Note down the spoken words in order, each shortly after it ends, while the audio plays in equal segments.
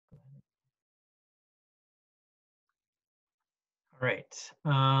All right.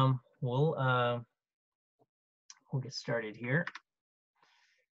 We'll get started here.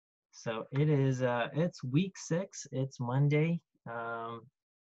 So it's week 6. It's Monday,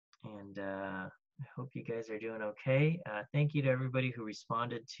 and I hope you guys are doing okay. Thank you to everybody who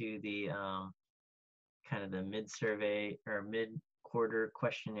responded to the kind of the mid-survey or mid-quarter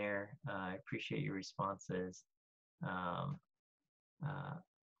questionnaire. I appreciate your responses. Um, uh,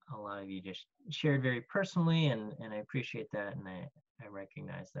 a lot of you just shared very personally, and I appreciate that, and I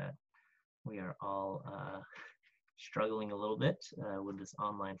recognize that we are all struggling a little bit with this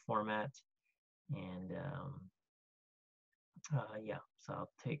online format. And yeah, so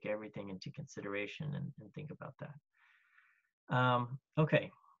I'll take everything into consideration and think about that.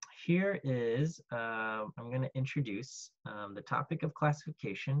 Okay, here is, I'm going to introduce the topic of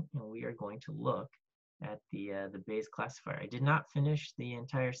classification, and we are going to look at the Bayes classifier. I did not finish the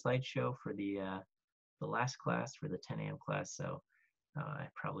entire slideshow for the last class, for the 10 a.m. class, so I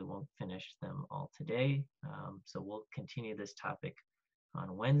probably won't finish them all today. So we'll continue this topic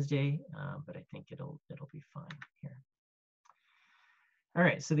on Wednesday, but I think it'll be fine here. All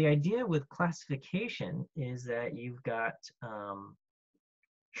right, so the idea with classification is that you've got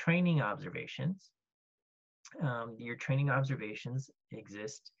training observations. Your training observations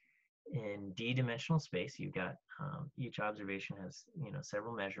exist in d-dimensional space. You've got each observation has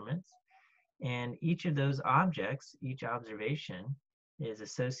several measurements, and each of those objects, each observation, is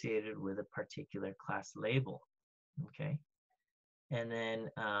associated with a particular class label. Okay, and then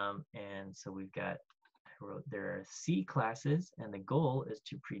and so we've got, there are C classes, and the goal is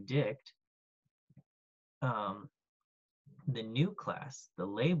to predict the new class, the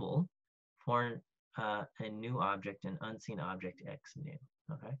label for a new object, an unseen object X new.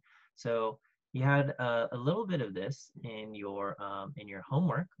 Okay, so you had a little bit of this in your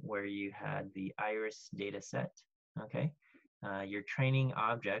homework, where you had the iris data set. Okay, your training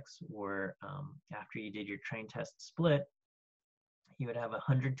objects were, after you did your train test split, you would have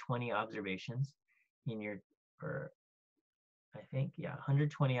 120 observations in your, or I think, yeah,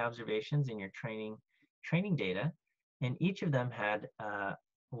 120 observations in your training data, and each of them had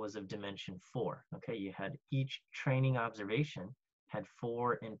was of dimension 4. Okay, you had each training observation had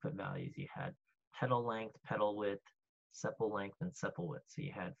 4 input values. You had petal length, petal width, sepal length, and sepal width. So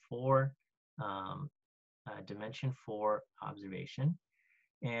you had 4 dimension 4 observation,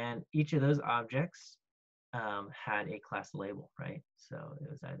 and each of those objects had a class label, right? So it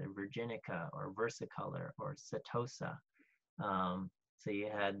was either Virginica or Versicolor or Setosa. So you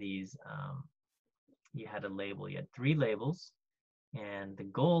had these, you had a label, you had 3 labels, and the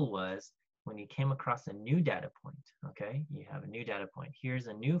goal was, when you came across a new data point, okay, you have a new data point. Here's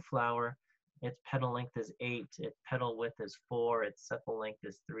a new flower, its petal length is 8, its petal width is 4, its sepal length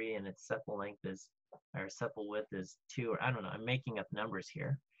is 3, and its sepal length is, or sepal width is 2, or I don't know, I'm making up numbers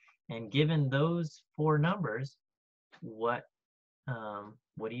here. And given those 4 numbers, what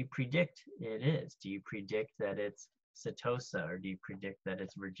do you predict it is? Do you predict that it's Setosa, or do you predict that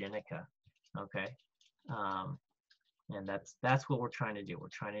it's Virginica? Okay, and that's what we're trying to do. We're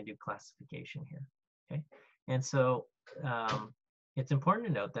trying to do classification here. Okay, and so it's important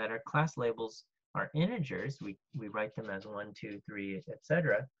to note that our class labels are integers. We write them as 1, 2, 3,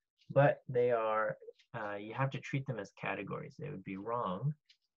 etc. But they are, you have to treat them as categories. It would be wrong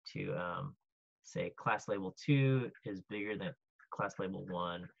to say class label 2 is bigger than class label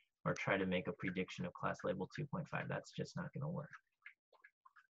 1, or try to make a prediction of class label 2.5. That's just not going to work.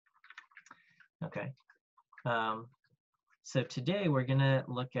 Okay. So today we're going to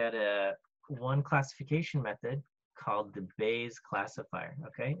look at one classification method called the Bayes classifier.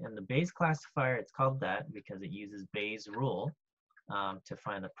 Okay, and the Bayes classifier, it's called that because it uses Bayes' rule to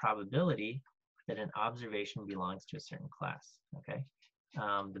find the probability that an observation belongs to a certain class. Okay,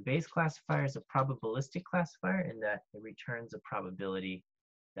 the Bayes classifier is a probabilistic classifier in that it returns a probability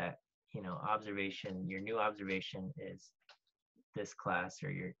that, observation, your new observation is this class,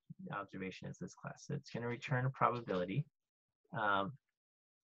 or your observation is this class. So it's going to return a probability.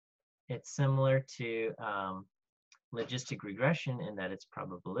 It's similar to logistic regression in that it's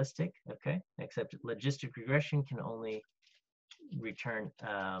probabilistic, okay? Except logistic regression can only return,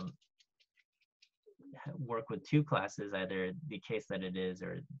 work with 2 classes, either the case that it is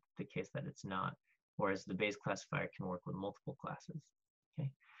or the case that it's not, whereas the Bayes classifier can work with multiple classes, okay?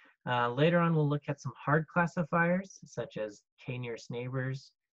 Later on, we'll look at some hard classifiers, such as k-nearest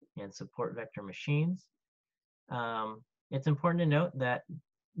neighbors and support vector machines. It's important to note that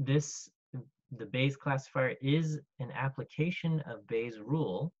the Bayes classifier is an application of Bayes'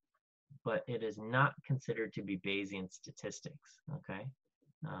 rule, but it is not considered to be Bayesian statistics, okay?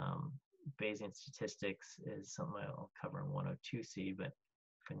 Bayesian statistics is something I'll cover in 102C, but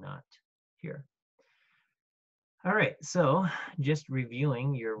not here. All right, so just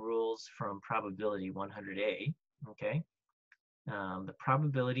reviewing your rules from probability 100A, okay? The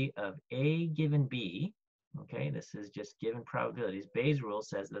probability of A given B, okay, this is just given probabilities. Bayes' rule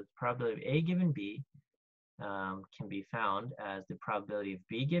says that the probability of A given B can be found as the probability of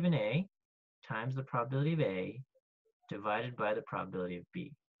B given A times the probability of A divided by the probability of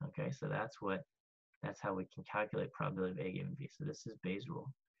B. Okay, so that's how we can calculate probability of A given B. So this is Bayes'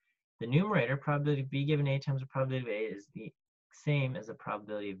 rule. The numerator, probability of B given A times the probability of A, is the same as the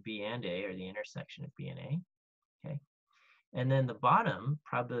probability of B and A, or the intersection of B and A. Okay, and then the bottom,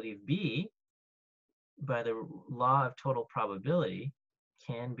 probability of B, by the law of total probability,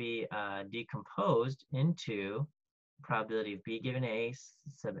 can be decomposed into probability of B given A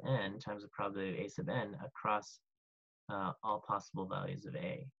sub n times the probability of A sub n across all possible values of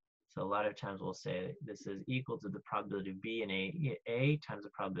A. So a lot of times we'll say this is equal to the probability of B and A times the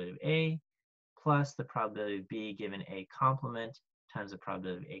probability of A plus the probability of B given A complement times the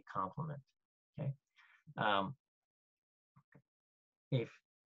probability of A complement. Okay. If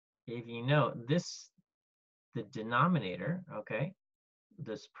you know this, the denominator, okay,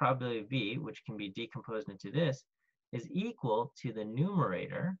 this probability of B, which can be decomposed into this, is equal to the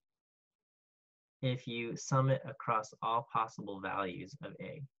numerator if you sum it across all possible values of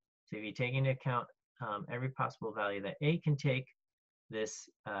A. So if you take into account every possible value that A can take, this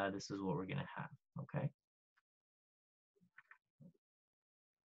is what we're going to have, okay?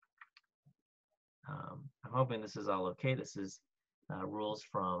 I'm hoping this is all okay. This is rules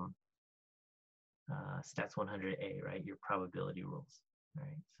from Stats 100A, right? Your probability rules,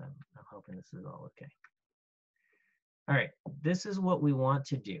 right? So I'm hoping this is all okay. All right, this is what we want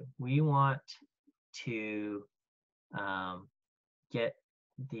to do. We want to get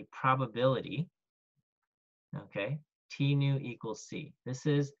the probability, okay, T nu equals C. This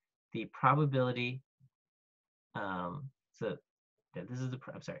is the probability, so this is the,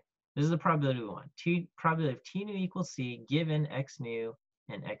 I'm sorry, this is the probability we want. Probability of T nu equals C given X nu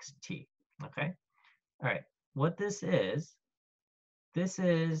and X T, okay? All right, what this is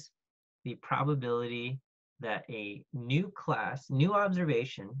the probability that a new class, new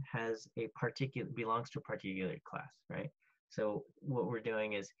observation has a particular, belongs to a particular class, right? So what we're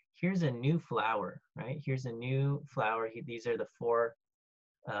doing is, here's a new flower, right? Here's a new flower. These are the 4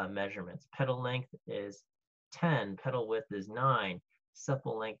 measurements. Petal length is 10, petal width is 9,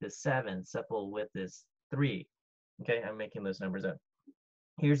 sepal length is 7, sepal width is 3. Okay, I'm making those numbers up.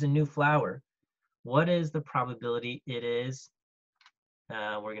 Here's a new flower. What is the probability it is?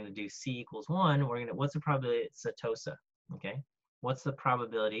 We're going to do C equals 1. What's the probability it's setosa? Okay. What's the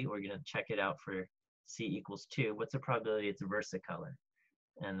probability? We're going to check it out for C equals 2. What's the probability it's versicolor?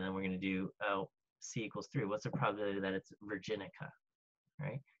 And then we're going to do C equals 3. What's the probability that it's virginica?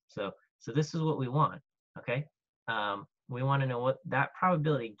 Right. So this is what we want. Okay. We want to know what that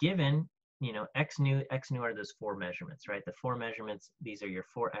probability given, you know, X nu are those 4 measurements, right? The 4 measurements, these are your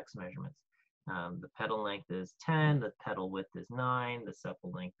 4 X measurements. The petal length is 10, the petal width is 9, the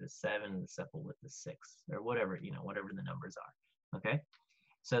sepal length is 7, the sepal width is 6, or whatever, you know, whatever the numbers are, okay?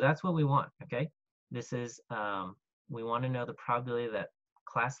 So that's what we want, okay? This is, we want to know the probability that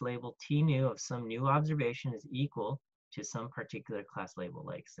class label T nu of some new observation is equal to some particular class label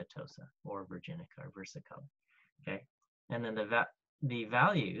like setosa or virginica or versicolor, okay? And then the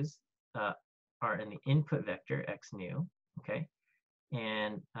values are in the input vector X nu, okay?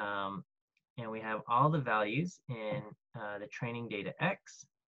 And we have all the values in the training data X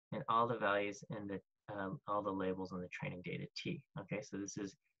and all the values in the all the labels in the training data T. Okay, so this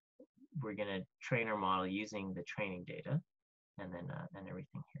is, we're going to train our model using the training data and then and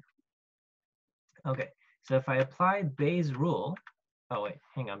everything here. Okay, so if I apply Bayes' rule, oh wait,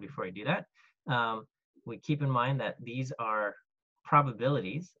 hang on, before I do that, we keep in mind that these are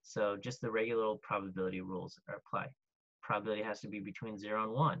probabilities, so just the regular old probability rules are applied. Probability has to be between 0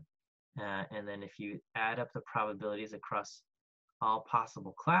 and 1. And then if you add up the probabilities across all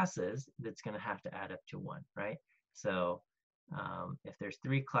possible classes, that's going to have to add up to 1, right? So if there's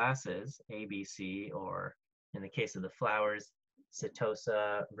 3 classes, A, B, C, or in the case of the flowers,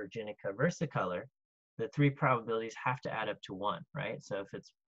 setosa, virginica, versicolor, the 3 probabilities have to add up to 1, right? So if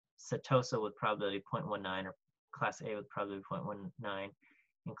it's setosa with probability 0.19, or class A with probability 0.19,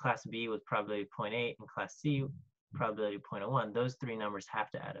 and class B with probability 0.8, and class C probability 0.01, those 3 numbers have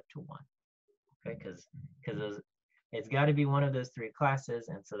to add up to 1, okay? Because it's got to be one of those 3 classes,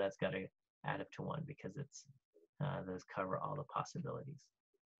 and so that's got to add up to 1 because it's those cover all the possibilities.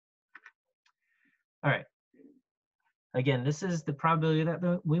 All right. Again, this is the probability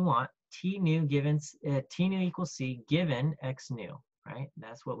that we want. T new given T new equals C given X new, right?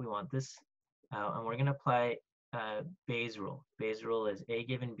 That's what we want. This, and we're going to apply Bayes' rule. Bayes' rule is A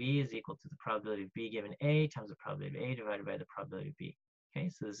given B is equal to the probability of B given A times the probability of A divided by the probability of B. Okay,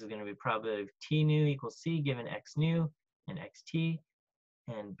 so this is going to be probability of T new equals C given X new and XT.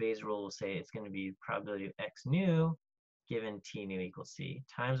 And Bayes' rule will say it's going to be probability of X new given T new equals C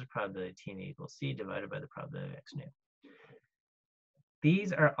times the probability of T new equals C divided by the probability of X new.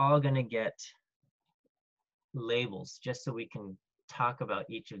 These are all going to get labels just so we can talk about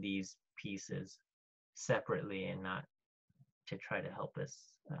each of these pieces separately and not to try to help us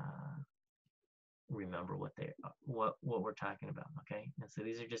remember what we're talking about. Okay, and so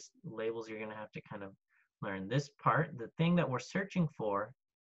these are just labels you're going to have to kind of learn. This part, the thing that we're searching for,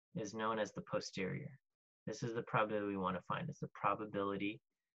 is known as the posterior. This is the probability we want to find. It's the probability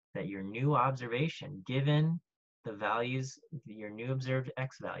that your new observation, given the values, your new observed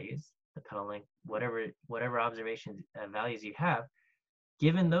X values, the petal length, whatever observation values you have,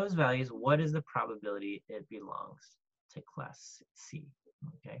 given those values, what is the probability it belongs to class C?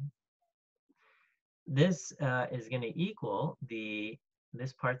 Okay. This is going to equal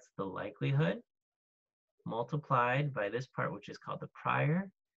this part's the likelihood multiplied by this part, which is called the prior,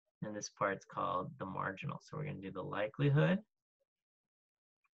 and this part's called the marginal. So we're going to do the likelihood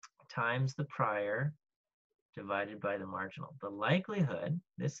times the prior divided by the marginal. The likelihood,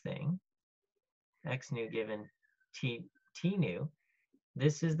 this thing, X new given T new,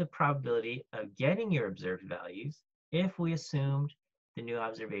 this is the probability of getting your observed values if we assumed the new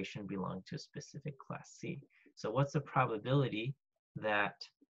observation belonged to a specific class C. So what's the probability that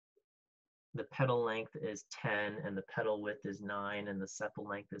the petal length is 10 and the petal width is 9 and the sepal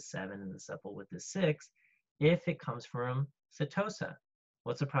length is 7 and the sepal width is 6 if it comes from setosa?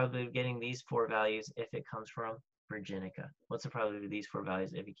 What's the probability of getting these 4 values if it comes from virginica? What's the probability of these 4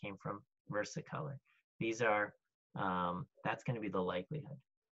 values if it came from versicolor? These are, that's going to be the likelihood.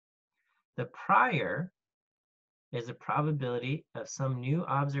 The prior is a probability of some new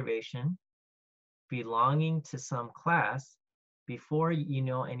observation belonging to some class before you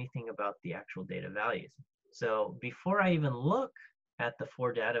know anything about the actual data values. So before I even look at the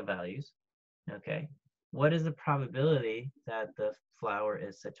 4 data values, okay, what is the probability that the flower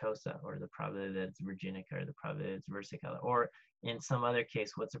is setosa, or the probability that it's virginica, or the probability that it's versicolor, or in some other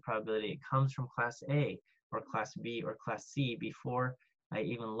case, what's the probability it comes from class A or class B or class C before I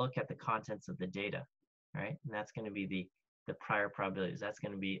even look at the contents of the data, right? And that's going to be the prior probabilities. That's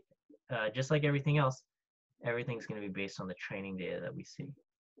going to be, just like everything else, everything's going to be based on the training data that we see.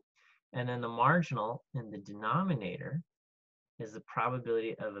 And then the marginal in the denominator is the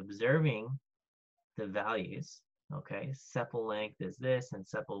probability of observing the values. Okay, sepal length is this, and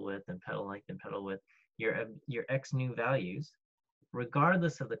sepal width, and petal length, and petal width. Your X new values,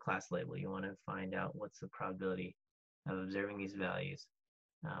 regardless of the class label, you want to find out what's the probability of observing these values,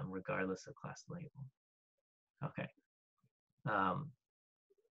 regardless of class label. Okay.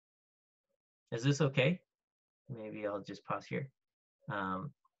 Is this okay? Maybe I'll just pause here.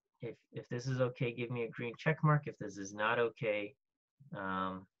 If this is okay, give me a green check mark. If this is not okay,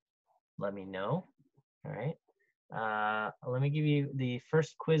 let me know. All right. Let me give you the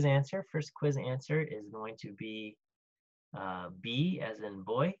first quiz answer. First quiz answer is going to be B as in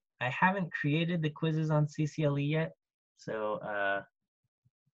boy. I haven't created the quizzes on CCLE yet, so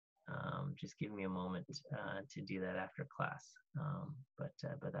just give me a moment to do that after class. But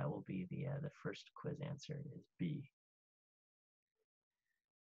that will be the first quiz answer is B.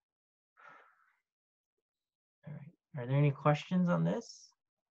 All right. Are there any questions on this?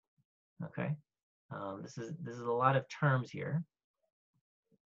 Okay. This is a lot of terms here.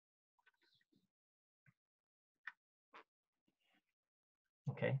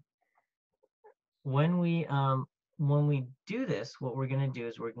 Okay. When we do this, what we're going to do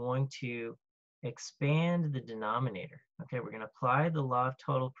is we're going to expand the denominator. Okay, we're going to apply the law of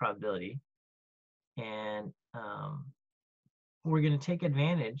total probability, and we're going to take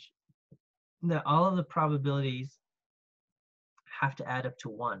advantage that all of the probabilities have to add up to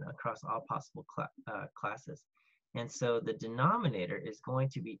 1 across all possible classes. And so the denominator is going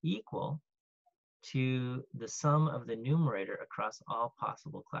to be equal to the sum of the numerator across all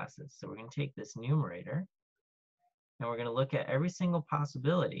possible classes. So we're going to take this numerator, and we're going to look at every single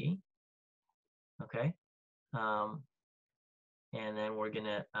possibility, okay? And then we're going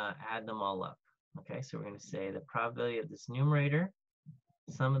to add them all up, okay? So we're going to say the probability of this numerator,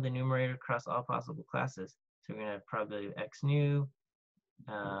 sum of the numerator across all possible classes. So we're going to have probability of X new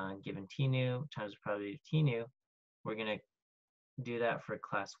given T new times the probability of T new. We're going to do that for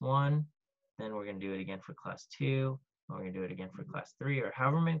class 1. Then we're going to do it again for class 2. we're going to do it again for class 3, or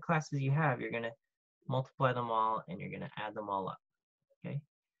however many classes you have, you're going to multiply them all and you're going to add them all up. Okay.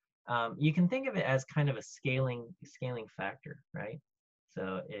 You can think of it as kind of a scaling factor, right?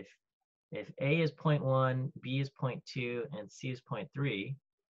 So if A is 0.1, B is 0.2, and C is 0.3,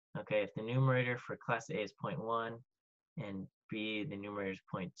 okay, if the numerator for class A is 0.1 and B, the numerator is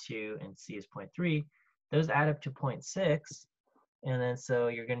 0.2 and C is 0.3, those add up to 0.6, and then so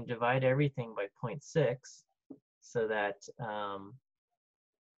you're going to divide everything by 0.6 so that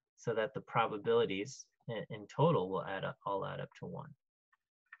the probabilities in total will all add up to 1.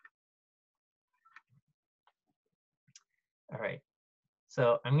 All right,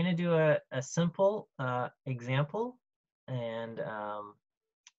 so I'm going to do a simple example, and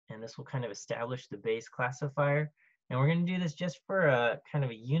this will kind of establish the base classifier. And we're going to do this just for a kind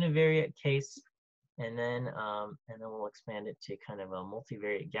of a univariate case, and then we'll expand it to kind of a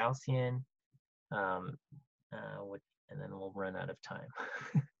multivariate Gaussian, and then we'll run out of time.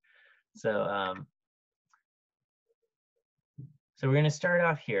 So we're going to start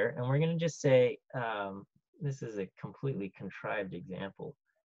off here, and we're going to just say, this is a completely contrived example,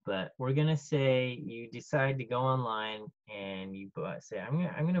 but we're going to say you decide to go online and you say, I'm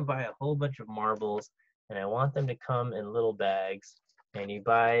going to buy a whole bunch of marbles, and I want them to come in little bags, and you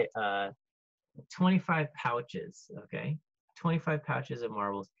buy 25 pouches, okay? 25 pouches of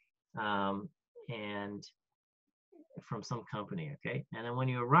marbles, and from some company, okay? And then when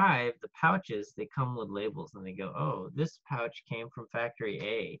you arrive, the pouches, they come with labels, and they go, oh, this pouch came from factory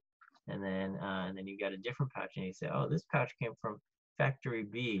A. And then you got a different pouch, and you say, oh, this pouch came from factory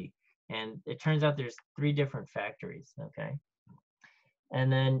B. And it turns out there's 3 different factories, okay?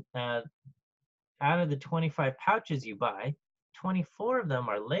 And then out of the 25 pouches you buy, 24 of them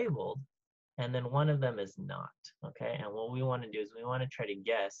are labeled, and then 1 of them is not, okay? And what we want to do is we want to try to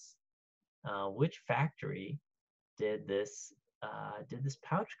guess which factory did this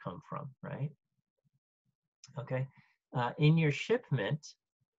pouch come from, right? Okay. In your shipment,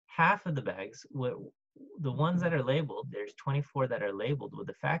 half of the bags, the ones that are labeled, there's 24 that are labeled with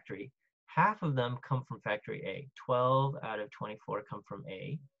the factory, half of them come from factory A. 12 out of 24 come from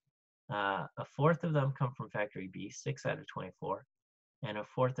A. A fourth of them come from factory B, 6 out of 24, and a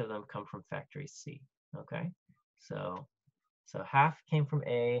fourth of them come from factory C, okay? So half came from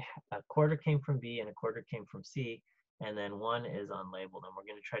A, a quarter came from B, and a quarter came from C, and then 1 is unlabeled, and we're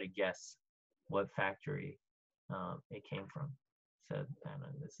going to try to guess what factory it came from. So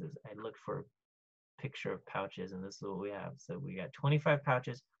I looked for a picture of pouches, and this is what we have. So we got 25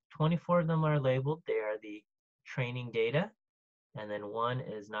 pouches, 24 of them are labeled. They are the training data, and then 1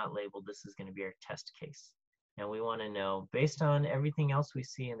 is not labeled. This is going to be our test case. And we want to know, based on everything else we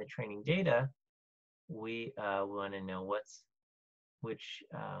see in the training data, we want to know which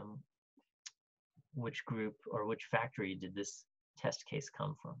group or which factory did this test case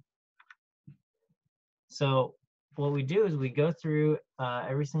come from. So what we do is we go through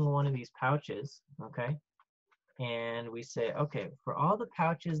every single one of these pouches, okay? And we say, okay, for all the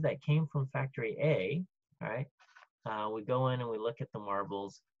pouches that came from factory A, all right, we go in and we look at the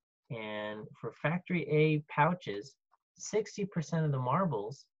marbles. And for factory A pouches, 60% of the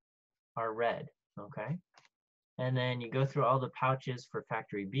marbles are red, okay? And then you go through all the pouches for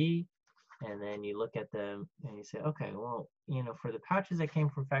factory B, and then you look at them and you say, okay, well, for the pouches that came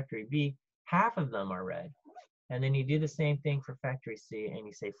from factory B, half of them are red. And then you do the same thing for factory C, and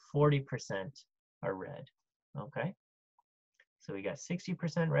you say 40% are red, okay? So we got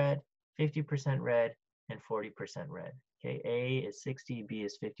 60% red, 50% red, and 40% red. Okay, A is 60, B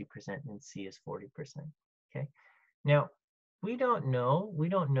is 50%, and C is 40%. Okay, now we don't know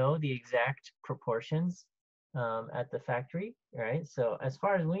the exact proportions at the factory, right? So as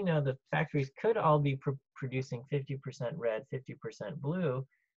far as we know, the factories could all be producing 50% red, 50% blue,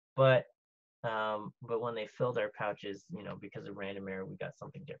 but when they filled our pouches, because of random error, we got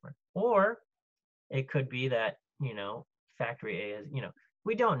something different. Or it could be that, factory A is,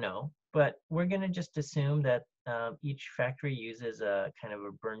 we don't know, but we're going to just assume that each factory uses a kind of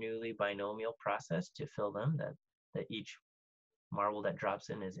a Bernoulli binomial process to fill them, that each marble that drops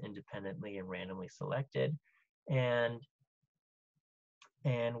in is independently and randomly selected. And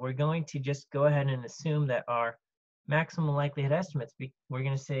we're going to just go ahead and assume that our maximum likelihood estimates, we're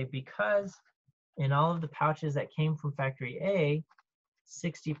going to say because in all of the pouches that came from factory A,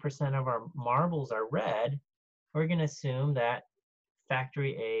 60% of our marbles are red, we're going to assume that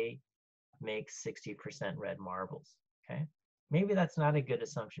factory A makes 60% red marbles, okay? Maybe that's not a good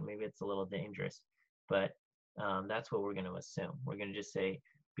assumption. Maybe it's a little dangerous, but that's what we're going to assume. We're going to just say,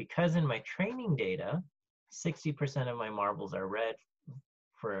 because in my training data, 60% of my marbles are red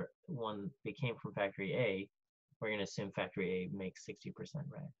for when they came from factory A, we're going to assume factory A makes 60%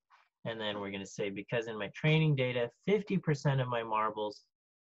 red. And then we're going to say, because in my training data, 50% of my marbles,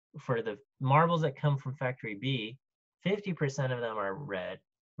 for the marbles that come from factory B, 50% of them are red.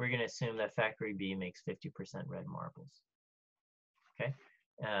 We're going to assume that factory B makes 50% red marbles. Okay,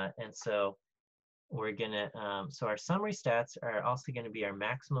 and so we're going to, so our summary stats are also going to be our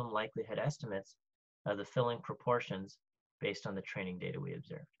maximum likelihood estimates of the filling proportions based on the training data we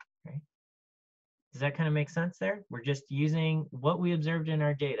observed. Right? Does that kind of make sense there? We're just using what we observed in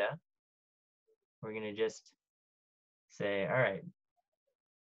our data. We're going to just say, all right,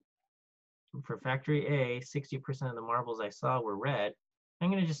 for factory A, 60% of the marbles I saw were red.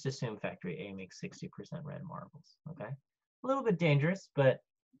 I'm going to just assume factory A makes 60% red marbles. Okay, a little bit dangerous, but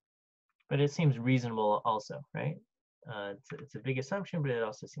it seems reasonable also, right? It's a big assumption, but it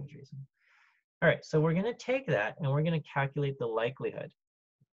also seems reasonable. All right, so we're going to take that and we're going to calculate the likelihood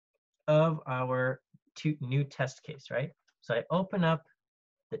of our new test case, right? So I open up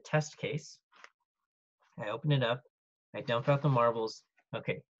the test case. I open it up. I dump out the marbles.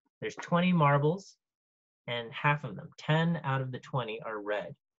 Okay, there's 20 marbles, and half of them, 10 out of the 20, are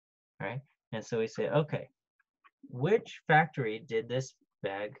red, right? And so we say, okay, which factory did this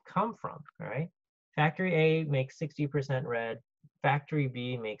bag come from, all right? Factory A makes 60% red. Factory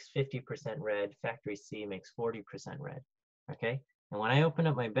B makes 50% red. Factory C makes 40% red, okay? And when I open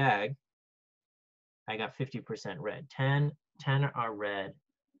up my bag, I got 50% red. 10 are red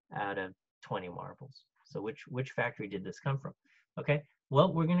out of 20 marbles. So which factory did this come from? Okay,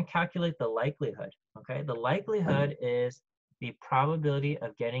 well, we're going to calculate the likelihood. Okay, the likelihood is the probability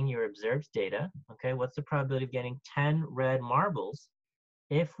of getting your observed data. Okay, what's the probability of getting 10 red marbles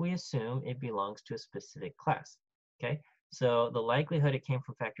if we assume it belongs to a specific class? Okay, so the likelihood it came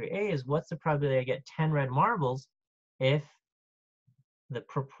from factory A is, what's the probability I get 10 red marbles if the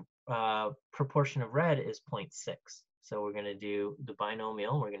proportion of red is 0.6. So we're going to do the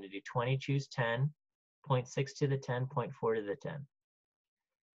binomial. We're going to do 20 choose 10, 0.6 to the 10, 0.4 to the 10.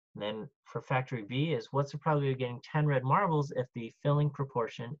 And then for factory B is, what's the probability of getting 10 red marbles if the filling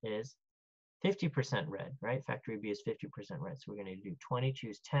proportion is 50% red, right? Factory B is 50% red. So we're going to do 20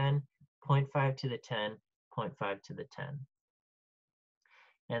 choose 10, 0.5 to the 10, 0.5 to the 10.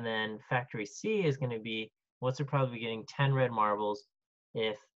 And then factory C is going to be, what's the probability of getting 10 red marbles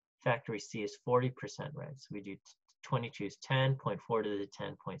if factory C is 40% red? So we do 20 choose 10, 0.4 to the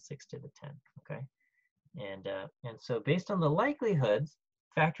 10, 0.6 to the 10, okay? And so based on the likelihoods,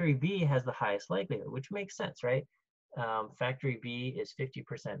 factory B has the highest likelihood, which makes sense, right? Factory B is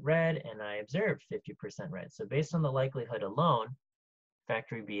 50% red, and I observed 50% red. So based on the likelihood alone,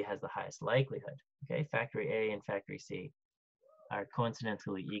 factory B has the highest likelihood, okay? Factory A and factory C are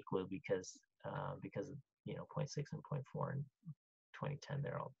coincidentally equal because of, 0.6 and 0.4 and 2010,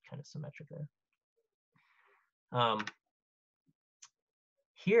 they're all kind of symmetric there.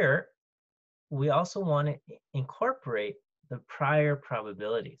 Here, we also want to incorporate the prior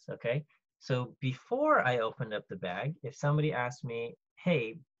probabilities, okay? So before I opened up the bag, if somebody asked me,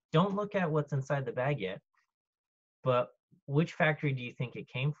 hey, don't look at what's inside the bag yet, but which factory do you think it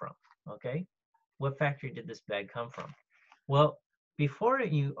came from, okay? What factory did this bag come from? Well, before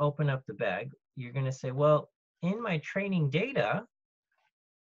you open up the bag, you're going to say, well, in my training data,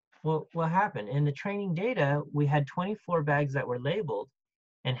 well, what happened? In the training data, we had 24 bags that were labeled,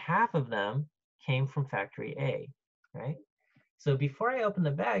 and half of them came from factory A, right? So before I open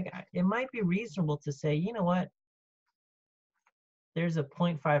the bag, it might be reasonable to say, you know what? There's a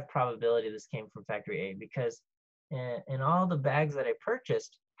 0.5 probability this came from factory A, because in all the bags that I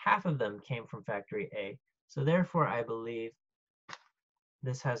purchased, half of them came from factory A. So therefore, I believe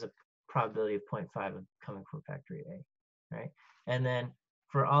this has a probability of 0.5 of coming from factory A, right? And then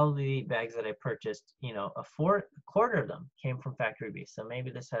for all the bags that I purchased, a quarter of them came from factory B. So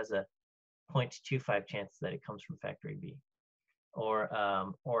maybe this has a 0.25 chance that it comes from factory B, or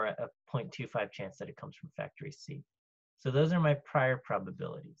a 0.25 chance that it comes from factory C. So those are my prior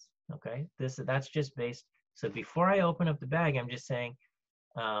probabilities, okay? That's just based, so before I open up the bag, I'm just saying,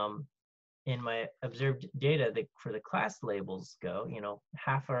 in my observed data, for the class labels go,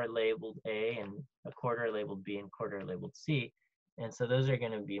 half are labeled A, and a quarter are labeled B, and a quarter are labeled C. And so those are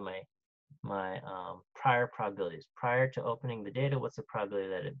going to be my prior probabilities. Prior to opening the data, what's the probability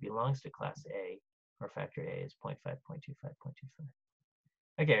that it belongs to class A, or factor A is 0.5, 0.25,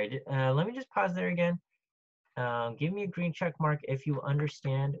 0.25. Okay, let me just pause there again. Give me a green check mark if you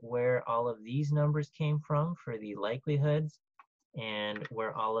understand where all of these numbers came from for the likelihoods, and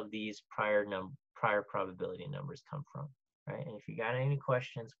where all of these prior probability numbers come from, right? And if you got any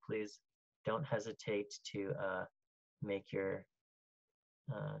questions, please don't hesitate to make your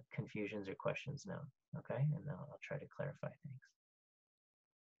confusions or questions known. okay? And then I'll try to clarify things.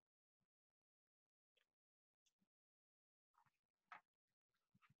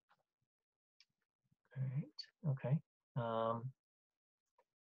 All right, okay.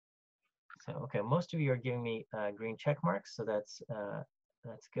 So, okay, most of you are giving me green check marks, so that's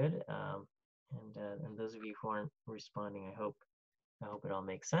good. And those of you who aren't responding, I hope it all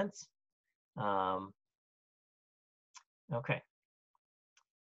makes sense. Okay,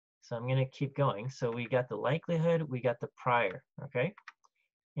 so I'm gonna keep going. So we got the likelihood, we got the prior, okay?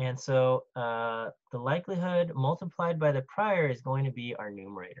 And so the likelihood multiplied by the prior is going to be our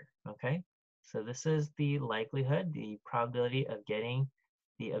numerator, okay? So this is the likelihood, the probability of getting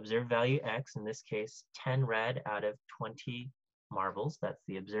the observed value x, in this case 10 red out of 20 marbles, that's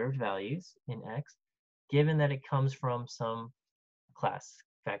the observed values in x, given that it comes from some class,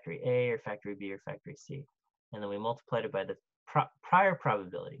 factory A or factory B or factory C. And then we multiplied it by the prior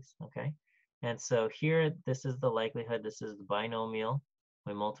probabilities, okay? And so here, this is the likelihood, this is the binomial.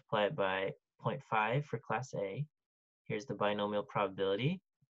 We multiply it by 0.5 for class A. Here's the binomial probability,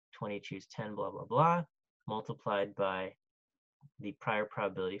 20 choose 10, blah, blah, blah, multiplied by the prior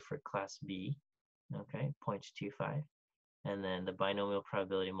probability for class B, okay, 0.25. And then the binomial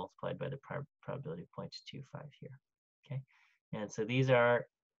probability multiplied by the prior probability of 0.25 here, okay? And so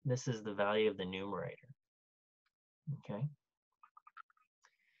this is the value of the numerator, okay?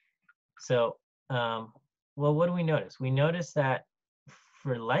 So, well, what do we notice? We notice that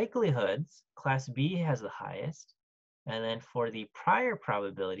for likelihoods, class B has the highest, and then for the prior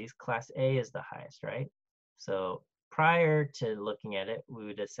probabilities, class A is the highest, right? So prior to looking at it, we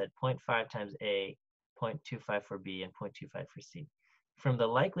would have said 0.5 times A, 0.25 for B, and 0.25 for C. From the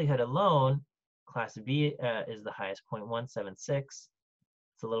likelihood alone, class B is the highest, 0.176. It's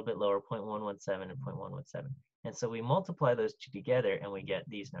a little bit lower, 0.117 and 0.117. And so we multiply those two together and we get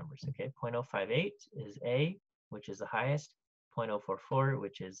these numbers, okay? 0.058 is A, which is the highest, 0.044,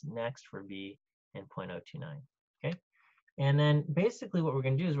 which is next for B, and 0.029, okay? And then basically what we're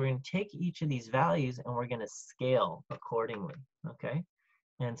gonna do is we're gonna take each of these values and we're gonna scale accordingly, okay?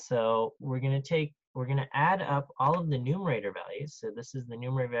 And so we're gonna add up all of the numerator values. So this is the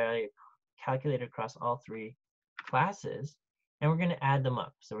numerator value calculated across all three classes, and we're gonna add them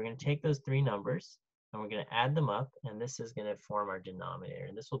up. So we're gonna take those three numbers and we're gonna add them up, and this is gonna form our denominator.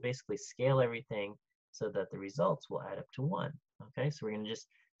 And this will basically scale everything so that the results will add up to 1, okay? So we're gonna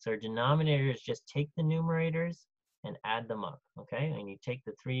so our denominator is just take the numerators and add them up, okay? And you take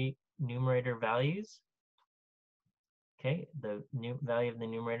the three numerator values, okay, the new value of the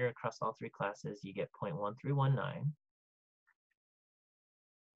numerator across all three classes, you get 0.1319.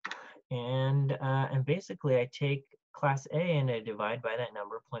 And basically I take class A and I divide by that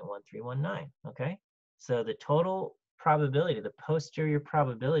number, 0.1319, okay? So the total probability, the posterior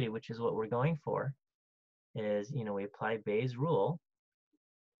probability, which is what we're going for, is, we apply Bayes' rule.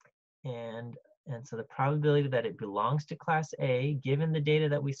 And so the probability that it belongs to class A, given the data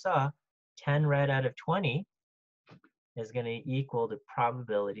that we saw, 10 red out of 20, is going to equal the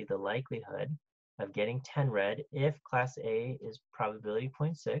probability, the likelihood of getting 10 red if class A is probability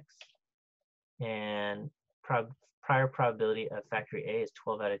 0.6, and prior probability of factory A is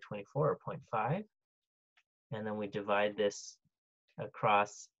 12 out of 24, or 0.5. And then we divide this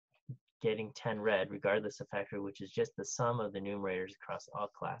across getting 10 red, regardless of factory, which is just the sum of the numerators across all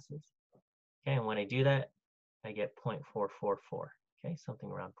classes. Okay, and when I do that, I get 0.444, okay, something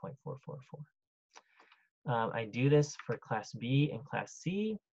around 0.444. I do this for class B and class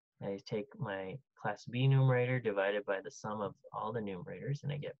C. I take my class B numerator divided by the sum of all the numerators,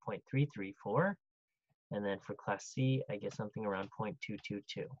 and I get 0.334. And then for class C, I get something around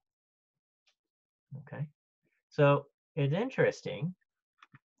 0.222. Okay, so it's interesting,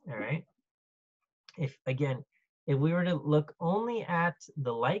 all right? If we were to look only at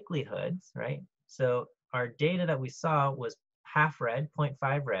the likelihoods, right? So our data that we saw was half red,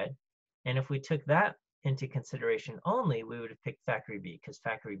 0.5 red. And if we took that into consideration only, we would have picked factory B, because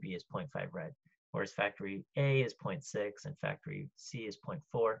factory B is 0.5 red, whereas factory A is 0.6 and factory C is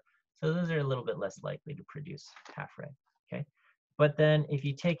 0.4. So those are a little bit less likely to produce half red, okay? But then if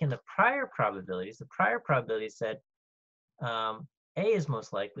you take in the prior probabilities, the prior probabilities said A is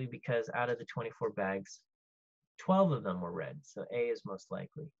most likely because out of the 24 bags, 12 of them were red, so A is most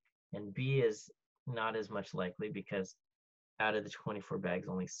likely. And B is not as much likely because out of the 24 bags,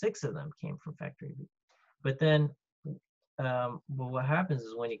 only 6 of them came from factory B. But then, well, what happens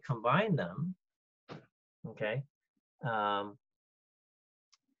is when you combine them, okay,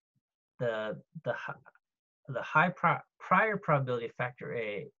 the high prior probability of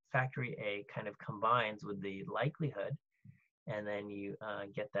factory A kind of combines with the likelihood, and then you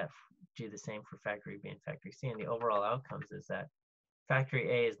do the same for factory B and factory C, and the overall outcomes is that factory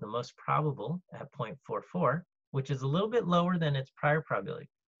A is the most probable at 0.44, which is a little bit lower than its prior probability.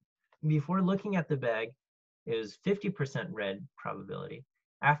 Before looking at the bag, it was 50% red probability.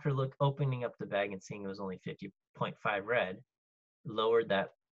 After opening up the bag and seeing it was only 50.5 red, lowered that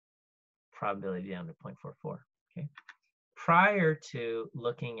probability down to 0.44. Okay. Prior to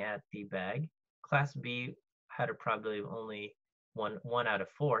looking at the bag, class B had a probability of only 1 out of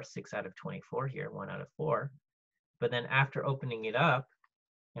 4, 6 out of 24 here, 1 out of 4. But then after opening it up,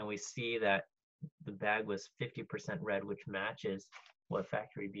 and we see that the bag was 50% red, which matches what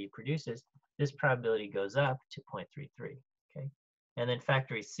factory B produces, this probability goes up to 0.33. Okay. And then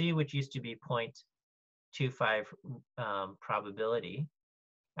factory C, which used to be 0.25 probability,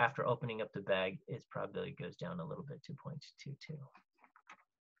 after opening up the bag, its probability goes down a little bit to 0.22.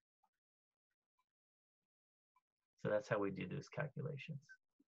 So that's how we do those calculations.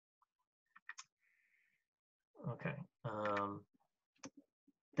 Okay.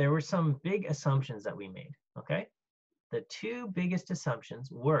 There were some big assumptions that we made. Okay. The two biggest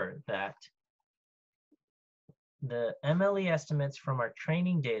assumptions were that the MLE estimates from our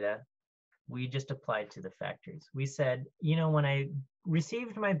training data, we just applied to the factories. We said, you know, when I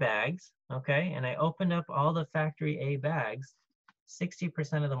received my bags, okay, and I opened up all the factory A bags,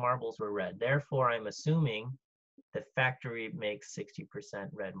 60% of the marbles were red. Therefore, I'm assuming the factory makes 60%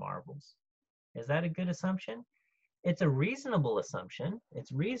 red marbles. Is that a good assumption? It's a reasonable assumption.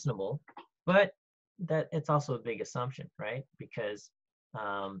 It's reasonable, but that it's also a big assumption, right? Because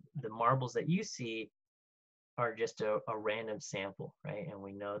the marbles that you see are just a random sample, right? And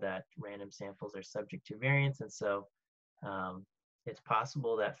we know that random samples are subject to variance, and so it's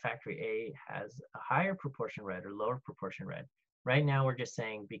possible that factory A has a higher proportion red or lower proportion red. Right now, we're just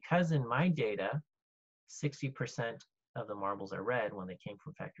saying because in my data, 60% of the marbles are red when they came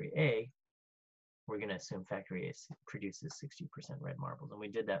from factory A, we're going to assume factory A produces 60% red marbles, and we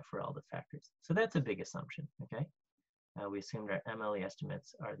did that for all the factories. So that's a big assumption, okay? We assumed our MLE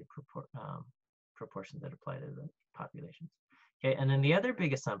estimates are the proportions that apply to the populations. Okay, and then the other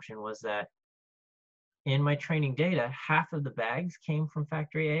big assumption was that in my training data, half of the bags came from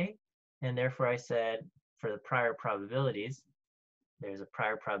factory A, and therefore I said for the prior probabilities, there's a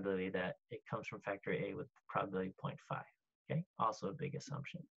prior probability that it comes from factory A with probability 0.5. Okay, also a big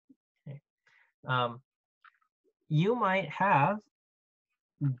assumption. Okay. You might have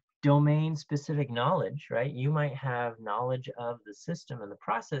domain-specific knowledge, right? You might have knowledge of the system and the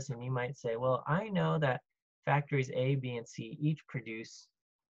process, and you might say, well, I know that factories A, B, and C each produce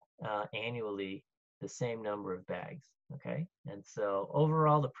annually the same number of bags, okay? And so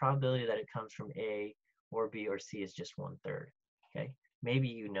overall, the probability that it comes from A or B or C is just 1/3, okay? Maybe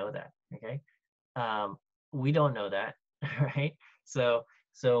you know that, okay? We don't know that, right? So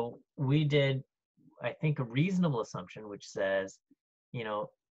we did, I think, a reasonable assumption, which says, you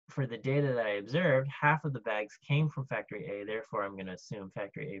know, for the data that I observed, half of the bags came from factory A, therefore I'm going to assume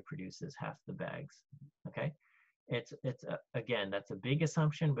factory A produces half the bags, okay? Again, that's a big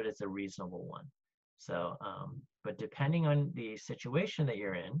assumption, but it's a reasonable one. So, but depending on the situation that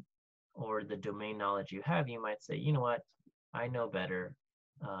you're in or the domain knowledge you have, you might say, you know what, I know better,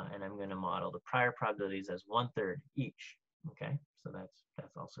 and I'm going to model the prior probabilities as 1/3 each, okay? So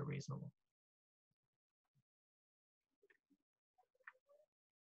that's also reasonable.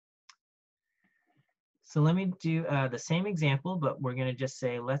 So let me do the same example, but we're going to just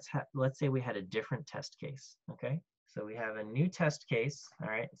say, let's say we had a different test case, okay? So we have a new test case, all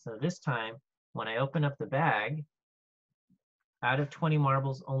right? So this time, when I open up the bag, out of 20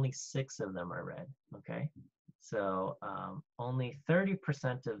 marbles, only 6 of them are red, okay? So only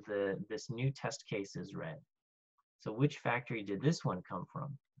 30% of this new test case is red. So which factory did this one come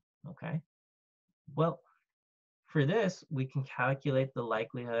from, okay? Well, for this, we can calculate the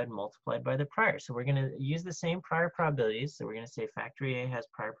likelihood multiplied by the prior. So we're going to use the same prior probabilities. So we're going to say factory A has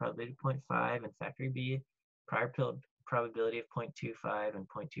prior probability of 0.5 and factory B prior probability of 0.25 and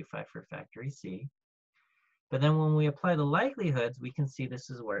 0.25 for factory C. But then when we apply the likelihoods, we can see this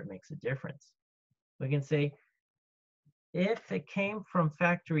is where it makes a difference. We can say if it came from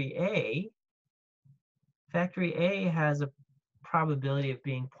factory A has a probability of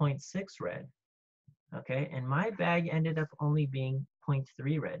being 0.6 red. Okay, and my bag ended up only being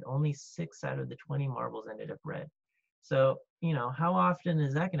 0.3 red. Only 6 out of the 20 marbles ended up red. So, you know, how often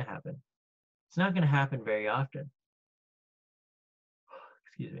is that going to happen? It's not going to happen very often.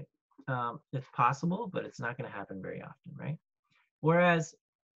 Excuse me. It's possible, but it's not going to happen very often, right? Whereas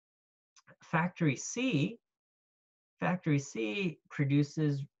factory C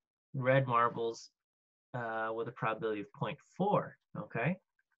produces red marbles with a probability of 0.4, okay?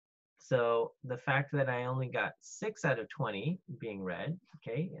 So the fact that I only got 6 out of 20 being red,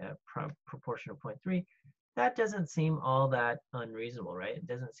 okay, proportion of 0.3, that doesn't seem all that unreasonable, right? It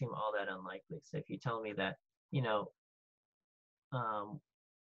doesn't seem all that unlikely. So if you tell me that, you know,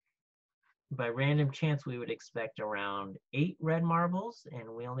 by random chance we would expect around 8 red marbles and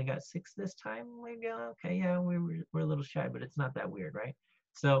we only got 6 this time, we'd go, okay, yeah, we're a little shy, but it's not that weird, right?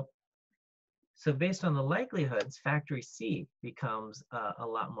 So based on the likelihoods, factory C becomes a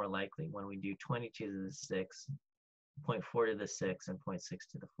lot more likely when we do 22 to the 6, 0.4 to the 6, and 0.6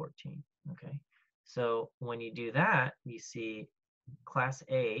 to the 14, okay? So when you do that, you see class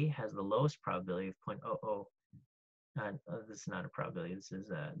A has the lowest probability of 0.00. This is not a probability, this is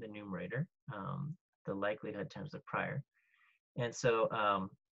the numerator, the likelihood times the prior. And so,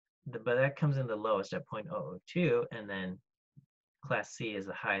 but that comes in the lowest at 0.002, and then class C is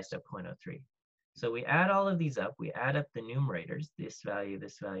the highest at 0.03. So we add all of these up, we add up the numerators, this value,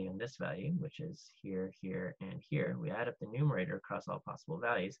 and this value, which is here, here, and here. We add up the numerator across all possible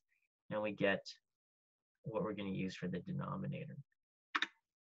values, and we get what we're going to use for the denominator.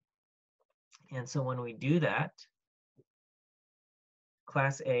 And so when we do that,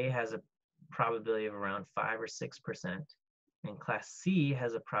 class A has a probability of around 5 or 6%, and class C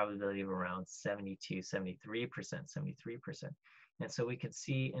has a probability of around 72, 73%, 73%. And so we could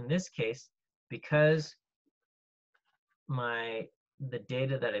see in this case, because the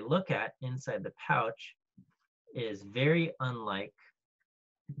data that I look at inside the pouch is very unlike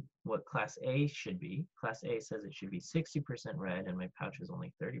what class A should be. Class A says it should be 60% red, and my pouch is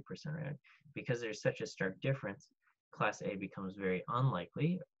only 30% red. Because there's such a stark difference, class A becomes very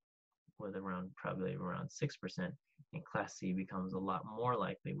unlikely with around probability of around 6%, and class C becomes a lot more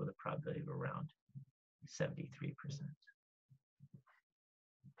likely with a probability of around 73%.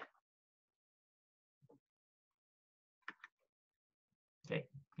 Okay,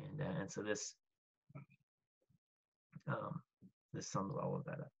 and so this this sums all of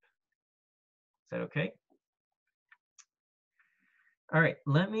that up. Is that okay? All right,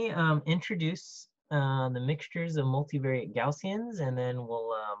 let me introduce the mixtures of multivariate Gaussians, and then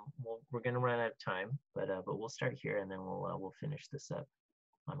we're going to run out of time, but we'll start here, and then we'll finish this up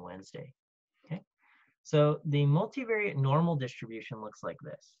on Wednesday. Okay, so the multivariate normal distribution looks like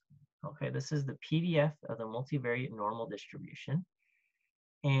this. Okay, this is the PDF of the multivariate normal distribution,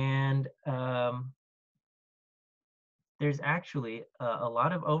 and there's actually a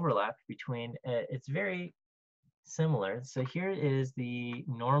lot of overlap between. It's very similar. So here is the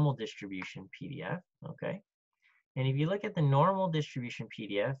normal distribution PDF, okay? And if you look at the normal distribution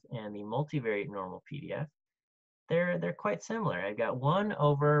PDF and the multivariate normal PDF, they're quite similar. I've got 1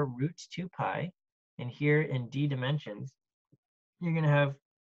 over root 2 pi, and here in d dimensions, you're going to have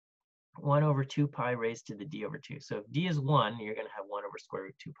 1 over 2 pi raised to the d over 2. So if d is 1, you're going to have 1 over square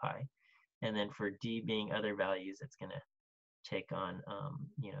root 2 pi. And then for d being other values, it's going to take on,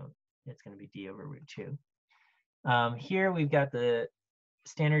 it's going to be d over root 2. Here we've got the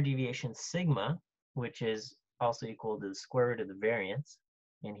standard deviation sigma, which is also equal to the square root of the variance.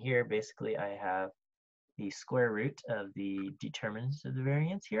 And here basically I have the square root of the determinants of the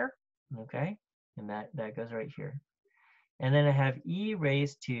variance here, okay? And that goes right here. And then I have e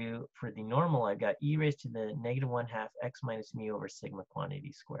raised to, for the normal, I've got e raised to the -1/2 x minus mu over sigma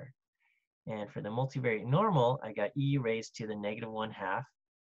quantity squared. And for the multivariate normal, I got e raised to the -1/2,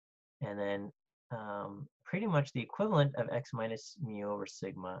 and then pretty much the equivalent of x minus mu over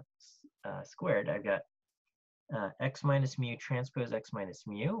sigma squared. I've got x minus mu transpose x minus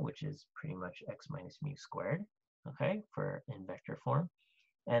mu, which is pretty much x minus mu squared, okay, for in vector form.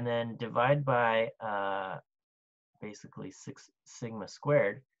 And then divide by basically 6 sigma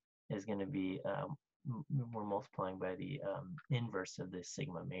squared is going to be, we're multiplying by the inverse of the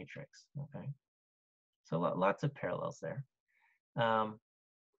sigma matrix, okay? So lots of parallels there.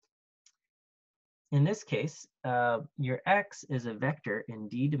 In this case, your x is a vector in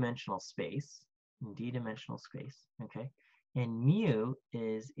d-dimensional space, okay? And mu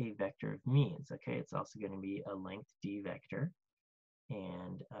is a vector of means, okay? It's also going to be a length d vector,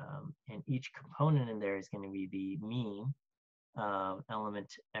 and each component in there is going to be the mean of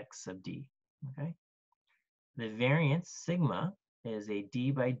element x sub d, okay? The variance sigma is a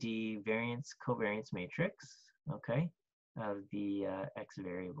d by d variance covariance matrix, okay, of the x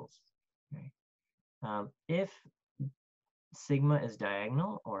variables, okay? If sigma is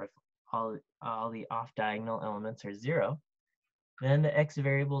diagonal, or if all the off-diagonal elements are 0, then the x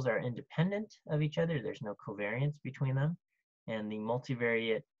variables are independent of each other. There's no covariance between them, and the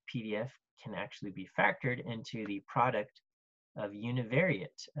multivariate PDF can actually be factored into the product of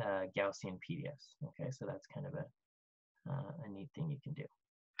univariate Gaussian PDFs. Okay, so that's kind of a neat thing you can do.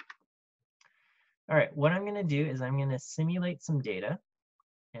 All right, what I'm going to do is I'm going to simulate some data,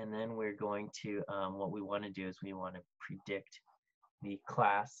 and then we're going to, what we want to do is we want to predict the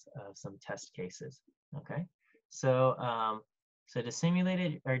class of some test cases. Okay, so so to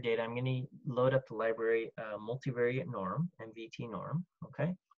simulate our data, I'm going to load up the library multivariate norm, MVT norm.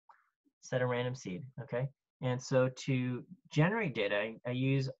 Okay, set a random seed. Okay, and so to generate data, I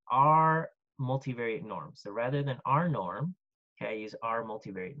use R multivariate norm. So rather than R norm, okay, I use R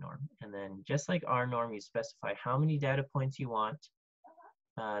multivariate norm. And then just like R norm, you specify how many data points you want,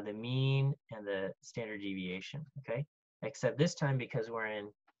 the mean, and the standard deviation. Okay, except this time, because we're in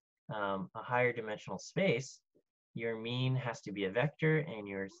a higher dimensional space, your mean has to be a vector, and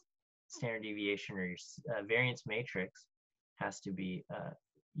your standard deviation or your variance matrix has to be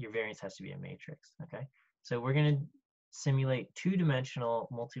your variance has to be a matrix. Okay, so we're going to simulate two-dimensional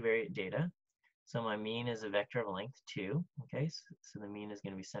multivariate data. So my mean is a vector of length 2. Okay, so the mean is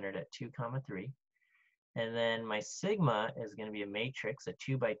going to be centered at 2, 3. And then my sigma is going to be a matrix, a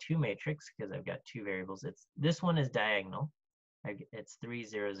 2 by 2 matrix, because I've got two variables. This one is diagonal. It's 3,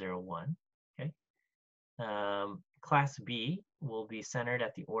 0, 0, 1. Okay. Class B will be centered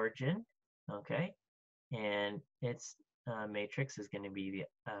at the origin. Okay, and its matrix is going to be the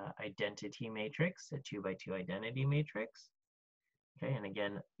identity matrix, a 2 by 2 identity matrix. Okay, and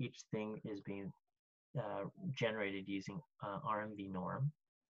again, each thing is being generated using RMV norm,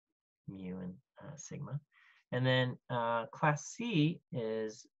 mu and sigma. And then class C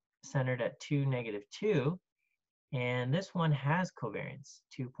is centered at 2, -2, and this one has covariance,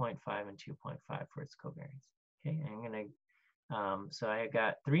 2.5 and 2.5 for its covariance. Okay, and I'm going to, so I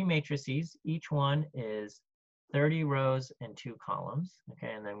got 3 matrices. Each one is 30 rows and 2 columns.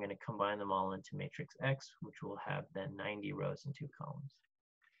 Okay, and I'm going to combine them all into matrix X, which will have then 90 rows and 2 columns.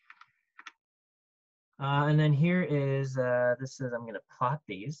 And then here is, this is, I'm going to plot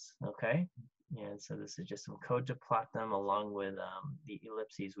these, okay? And so this is just some code to plot them along with the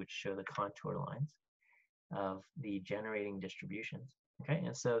ellipses, which show the contour lines of the generating distributions, okay?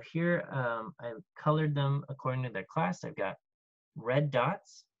 And so here I colored them according to their class. I've got red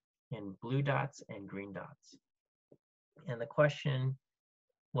dots and blue dots and green dots. And the question,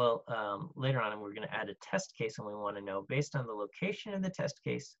 well, later on we're going to add a test case, and we want to know, based on the location of the test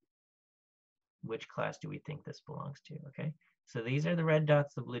case, which class do we think this belongs to, okay? So these are the red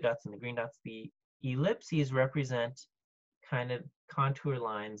dots, the blue dots, and the green dots. The ellipses represent kind of contour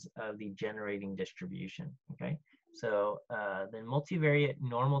lines of the generating distribution, okay? So the multivariate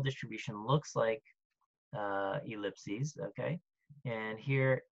normal distribution looks like ellipses, okay? And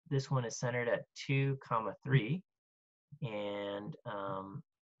here, this one is centered at 2, 3, and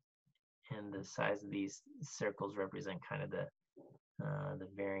the size of these circles represent kind of the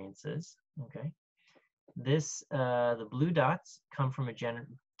variances, okay? This, the blue dots come from a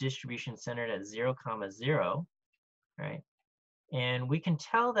distribution centered at 0, 0, right? And we can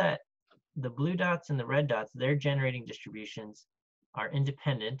tell that the blue dots and the red dots, their generating distributions are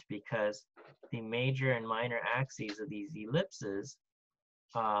independent, because the major and minor axes of these ellipses,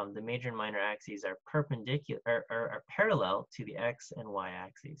 the major and minor axes are perpendicular, are parallel to the x and y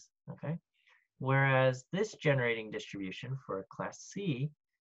axes, okay? Whereas this generating distribution for class C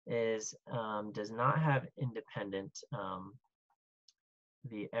is does not have independent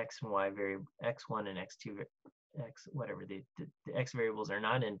the x and y variable, x1 and x2, x whatever, the x variables are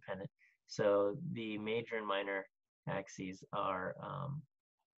not independent. So the major and minor axes are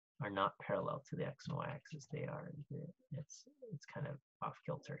not parallel to the x and y axis. They are. It's kind of off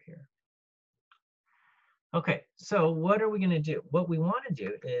kilter here. Okay, so what are we going to do? What we want to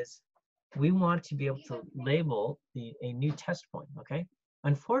do is we want to be able to label a new test point, okay?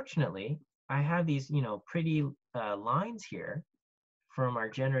 Unfortunately, I have these, pretty lines here from our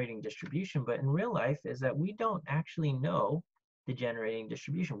generating distribution, but in real life is that we don't actually know the generating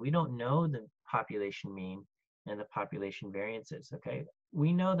distribution. We don't know the population mean and the population variances, okay?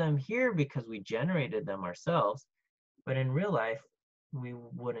 We know them here because we generated them ourselves, but in real life, we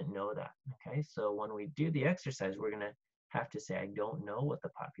wouldn't know that, okay? So when we do the exercise, we're going to have to say, I don't know what the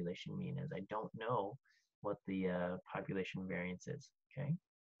population mean is. I don't know what the population variance is, okay?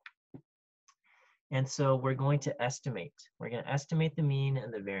 And so we're going to estimate. We're going to estimate the mean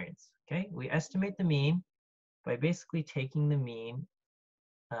and the variance, okay? We estimate the mean by basically taking the mean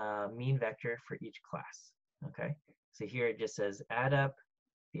vector for each class, okay? So here it just says add up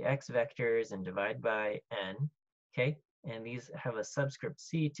the x vectors and divide by n, okay? And these have a subscript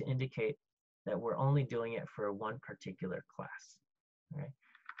c to indicate that we're only doing it for one particular class, okay?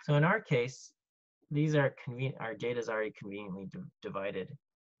 So in our case, these are convenient. Our data is already conveniently divided.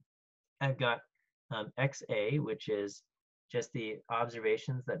 I've got XA, which is just the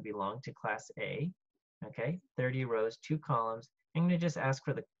observations that belong to class A. Okay, 30 rows, 2 columns. I'm going to just ask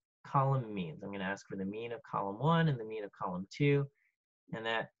for the column means. I'm going to ask for the mean of column 1 and the mean of column 2, and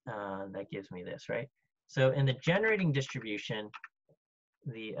that gives me this, right? So in the generating distribution,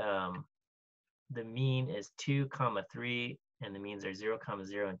 the mean is 2, 3, and the means are 0,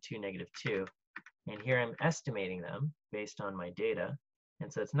 0, and 2, -2. And here I'm estimating them based on my data.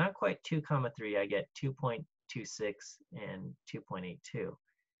 And so it's not quite 2, 3. I get 2.26 and 2.82.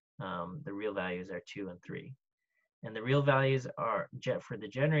 The real values are 2 and 3. And the real values are, for the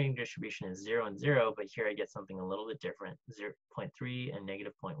generating distribution is 0 and 0, but here I get something a little bit different, 0.3 and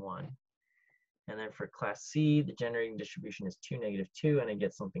 -0.1. And then for class C, the generating distribution is 2, -2, and I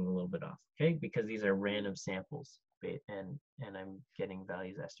get something a little bit off, okay? Because these are random samples, and I'm getting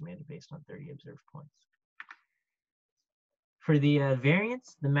values estimated based on 30 observed points. For the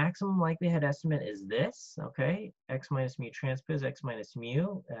variance, the maximum likelihood estimate is this, okay? X minus mu transpose, X minus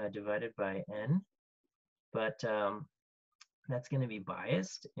mu divided by N. But that's going to be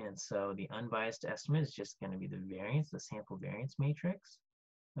biased, and so the unbiased estimate is just going to be the variance, the sample variance matrix,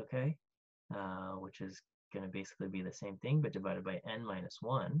 okay? Which is going to basically be the same thing, but divided by N minus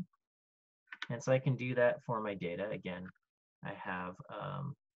 1. And so I can do that for my data. Again, I have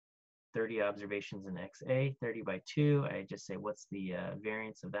 30 observations in XA, 30 by 2. I just say, what's the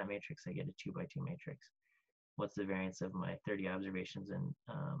variance of that matrix? I get a 2 by 2 matrix. What's the variance of my 30 observations in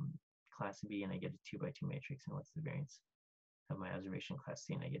class B? And I get a 2 by 2 matrix. And what's the variance of my observation in class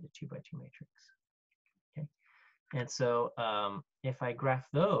C? And I get a 2 by 2 matrix. Okay. And so if I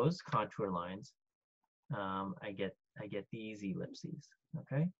graph those contour lines, I get these ellipses,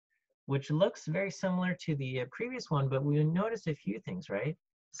 okay? Which looks very similar to the previous one, but we notice a few things, right?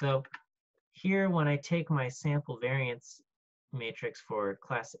 So here, when I take my sample variance matrix for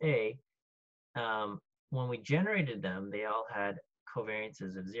class A, when we generated them, they all had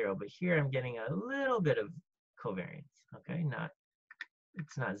covariances of 0, but here I'm getting a little bit of covariance, okay?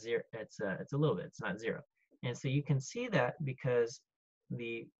 It's not 0, it's a little bit, it's not 0. And so you can see that because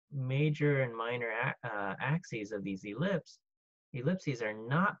the major and minor axes of these ellipses are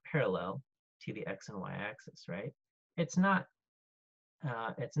not parallel to the x and y axis, right? It's not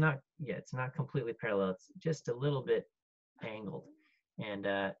completely parallel. It's just a little bit angled, and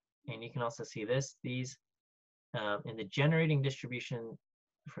you can also see these in the generating distribution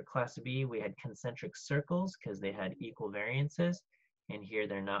for class B, we had concentric circles because they had equal variances, and here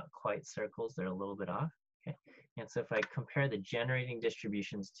they're not quite circles, they're a little bit off. Okay, and so if I compare the generating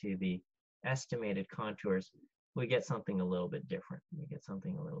distributions to the estimated contours, we get something a little bit different.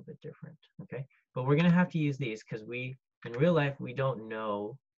 Okay, but we're going to have to use these because in real life we don't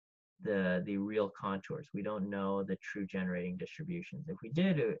know the real contours. We don't know the true generating distributions. If we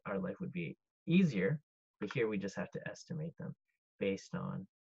did, our life would be easier. But here we just have to estimate them based on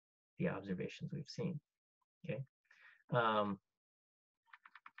the observations we've seen. Okay.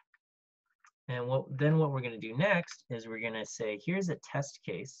 And what we're going to do next is we're going to say, here's a test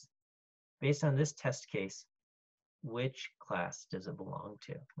case. Based on this test case, which class does it belong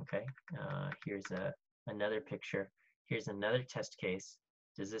to? Okay. Here's another picture. Here's another test case.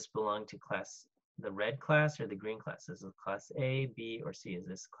 Does this belong to the red class or the green class? Is it class A, B, or C? Is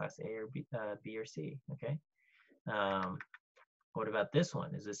this class A or B or C? Okay. What about this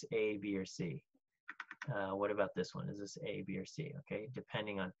one? Is this A, B, or C? What about this one? Is this A, B, or C? Okay,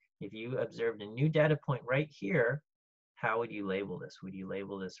 depending on if you observed a new data point right here, how would you label this? Would you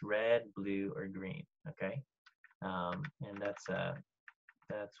label this red, blue, or green? Okay, and that's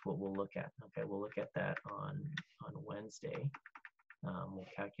what we'll look at. Okay, we'll look at that on Wednesday. We'll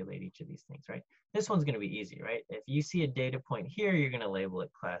calculate each of these things, right? This one's going to be easy, right? If you see a data point here, you're going to label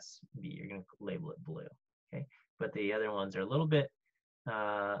it class B. You're going to label it blue. Okay, but the other ones are a little bit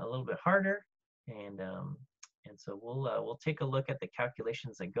harder, and so we'll take a look at the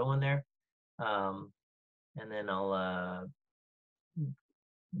calculations that go in there, and then I'll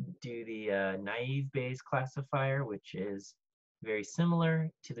do the naive Bayes classifier, which is very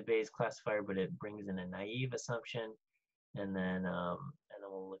similar to the Bayes classifier, but it brings in a naive assumption, and then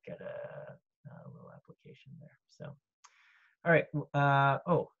we'll look at a little application there. So, all right.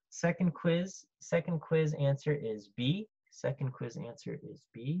 Second quiz answer is B. Second quiz answer is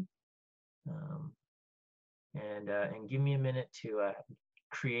B. And give me a minute to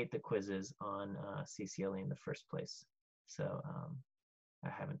create the quizzes on CCLE in the first place. So I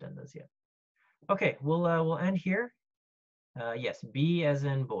haven't done those yet. Okay, we'll end here. Yes, B as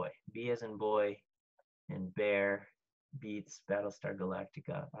in boy, and bear, beats Battlestar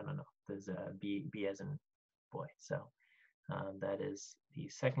Galactica. I don't know. There's a B as in boy. So that is the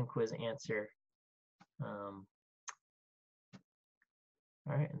second quiz answer. All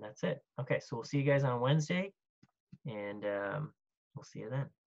right, and that's it. Okay, so we'll see you guys on Wednesday, and we'll see you then.